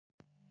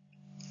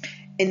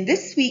In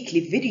this weekly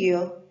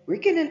video,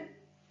 the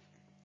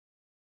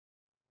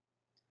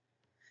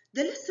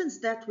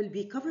lessons that will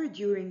be covered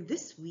during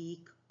this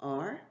week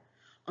are: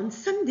 on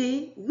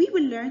Sunday, we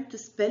will learn to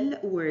spell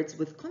words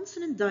with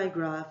consonant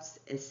digraphs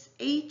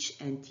SH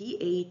and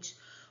TH.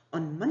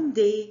 On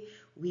Monday,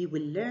 we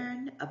will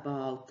learn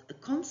about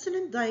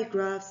consonant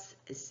digraphs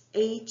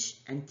SH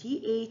and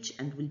TH,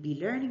 and we'll be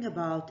learning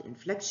about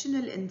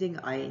inflectional ending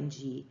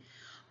ing.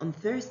 On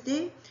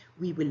Thursday,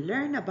 we will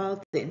learn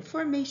about the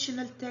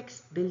informational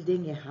text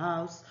building a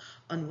house.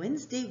 On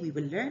Wednesday, we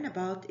will learn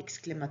about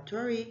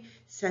exclamatory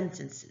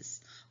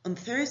sentences. On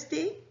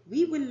Thursday,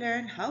 we will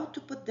learn how to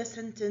put the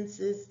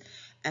sentences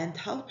and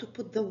how to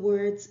put the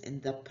words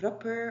in the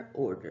proper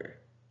order.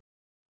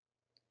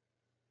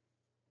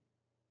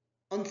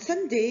 On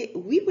Sunday,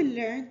 we will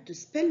learn to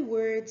spell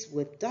words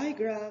with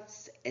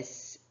digraphs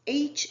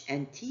SH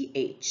and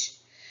TH.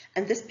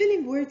 And the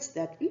spelling words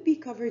that will be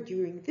covered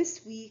during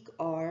this week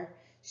are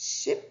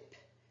ship,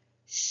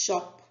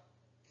 shop,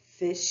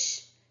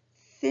 fish,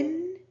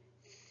 thin,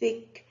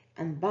 thick,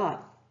 and bath.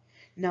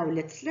 Now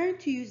let's learn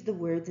to use the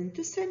words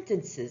into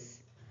sentences.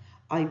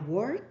 I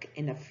work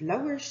in a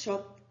flower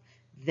shop.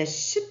 The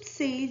ship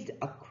sailed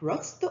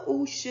across the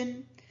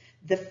ocean.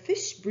 The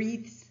fish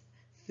breathes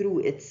through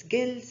its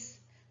gills.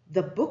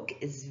 The book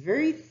is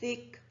very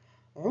thick.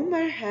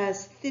 Umar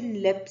has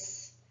thin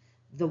lips.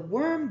 The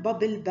warm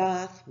bubble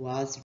bath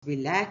was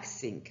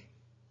relaxing.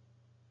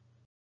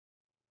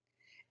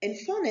 In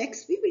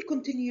phonics, we will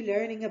continue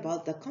learning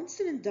about the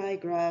consonant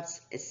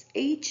digraphs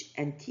SH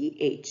and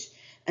TH,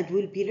 and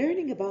we'll be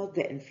learning about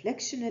the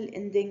inflectional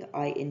ending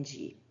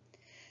ing.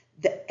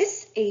 The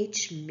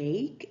SH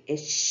make a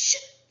sh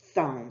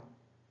sound,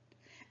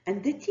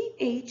 and the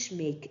TH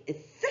make a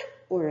th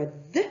or a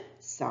th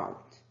sound.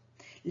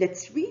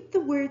 Let's read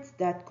the words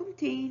that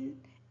contain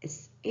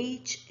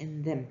SH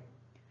in them.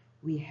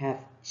 We have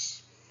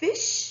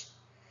fish,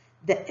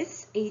 the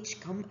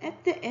SH come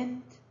at the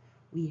end.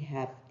 We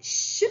have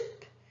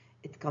ship,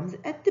 it comes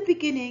at the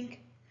beginning.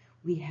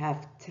 We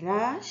have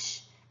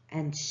trash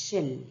and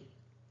shell.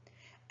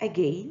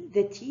 Again,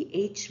 the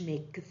TH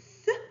make a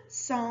th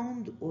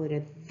sound or a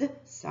th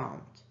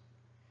sound.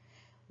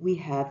 We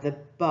have a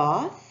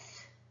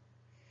bath,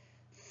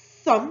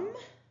 thumb,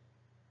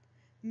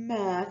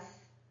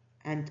 math,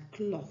 and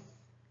cloth.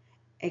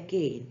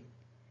 Again,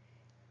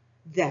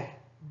 the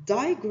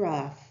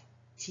digraph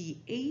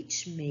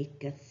TH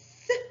make a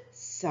th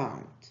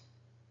sound.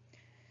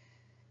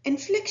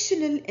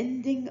 Inflectional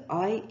ending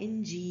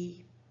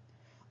ing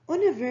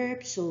on a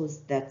verb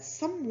shows that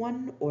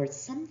someone or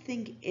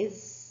something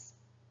is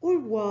or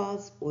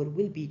was or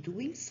will be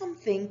doing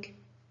something.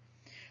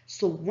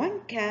 So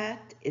one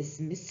cat is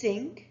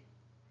missing.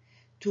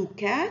 Two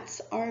cats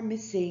are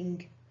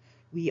missing.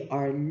 We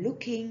are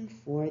looking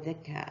for the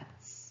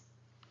cats.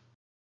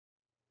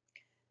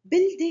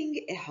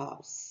 Building a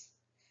house.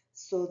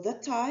 So the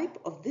type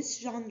of this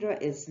genre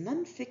is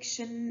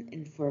non-fiction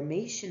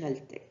informational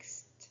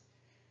text.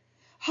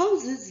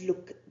 Houses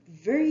look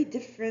very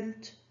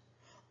different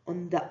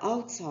on the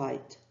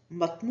outside,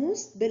 but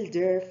most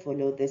builders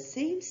follow the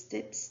same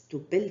steps to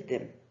build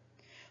them.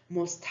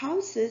 Most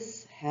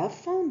houses have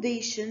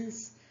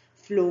foundations,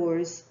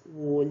 floors,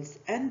 walls,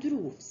 and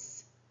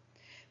roofs.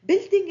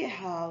 Building a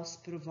house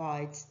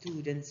provides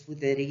students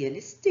with a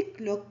realistic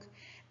look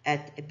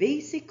at a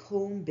basic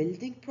home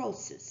building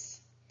process.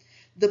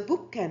 The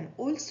book can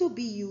also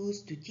be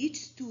used to teach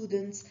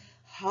students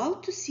how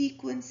to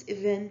sequence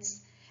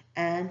events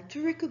and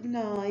to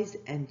recognize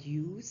and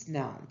use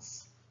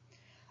nouns.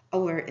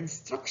 Our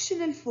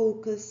instructional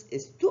focus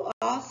is to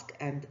ask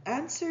and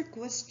answer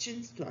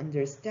questions to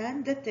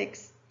understand the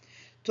text,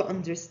 to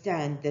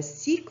understand the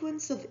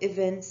sequence of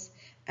events,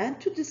 and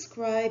to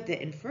describe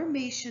the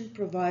information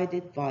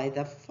provided by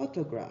the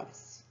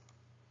photographs.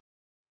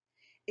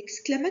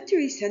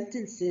 Exclamatory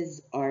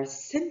sentences are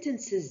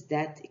sentences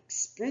that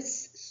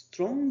express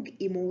strong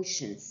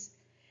emotions,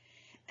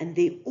 and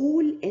they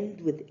all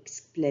end with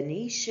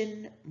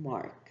exclamation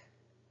mark.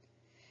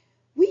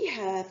 We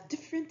have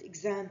different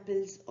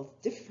examples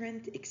of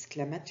different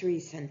exclamatory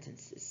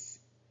sentences.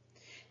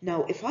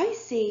 Now, if I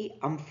say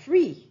I'm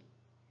free,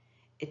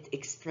 it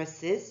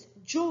expresses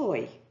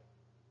joy.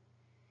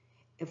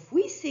 If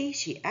we say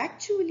she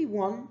actually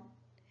won,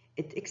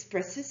 it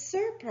expresses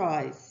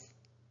surprise.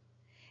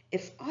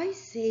 If I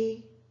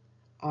say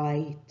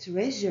I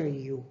treasure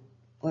you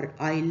or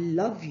I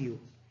love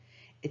you,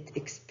 it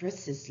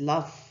expresses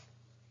love.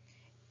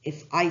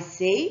 If I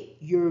say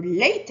you're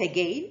late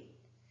again,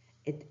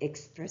 it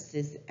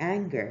expresses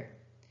anger.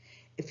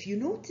 If you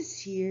notice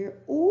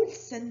here, all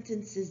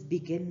sentences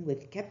begin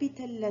with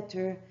capital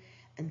letter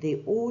and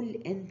they all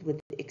end with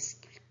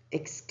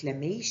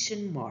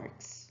exclamation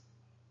marks.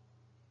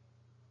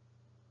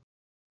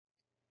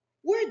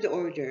 Word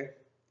order.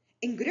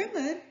 In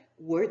grammar,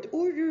 word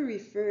order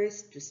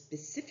refers to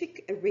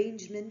specific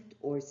arrangement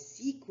or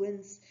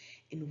sequence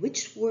in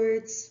which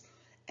words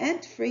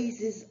and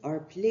phrases are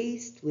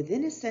placed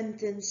within a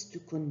sentence to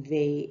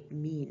convey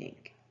meaning.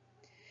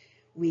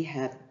 We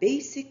have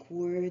basic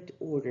word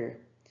order.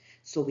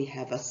 So we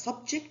have a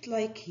subject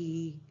like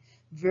he,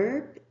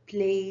 verb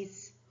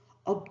plays,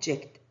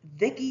 object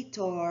the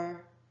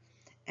guitar,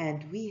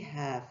 and we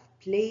have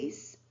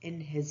place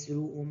in his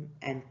room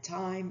and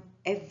time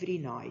every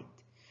night.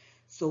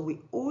 So we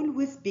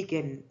always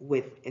begin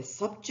with a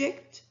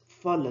subject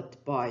followed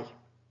by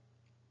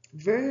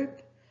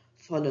verb,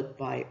 followed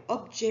by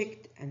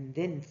object, and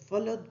then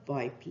followed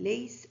by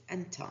place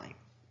and time.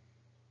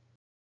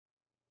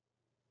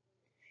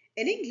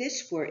 In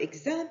English, for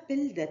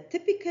example, the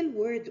typical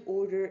word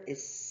order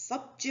is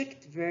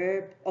subject,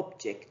 verb,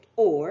 object,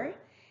 or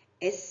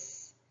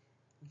SVO,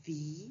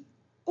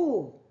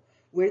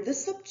 where the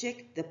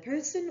subject, the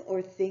person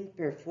or thing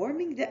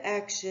performing the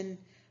action,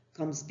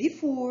 comes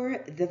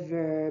before the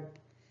verb,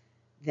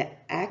 the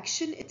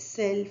action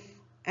itself,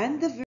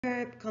 and the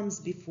verb comes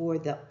before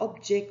the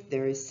object, the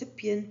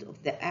recipient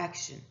of the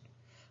action.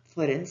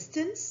 For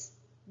instance,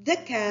 the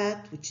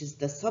cat, which is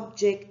the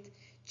subject,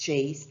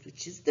 chased,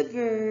 which is the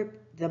verb,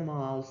 the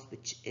mouse,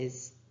 which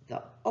is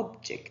the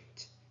object.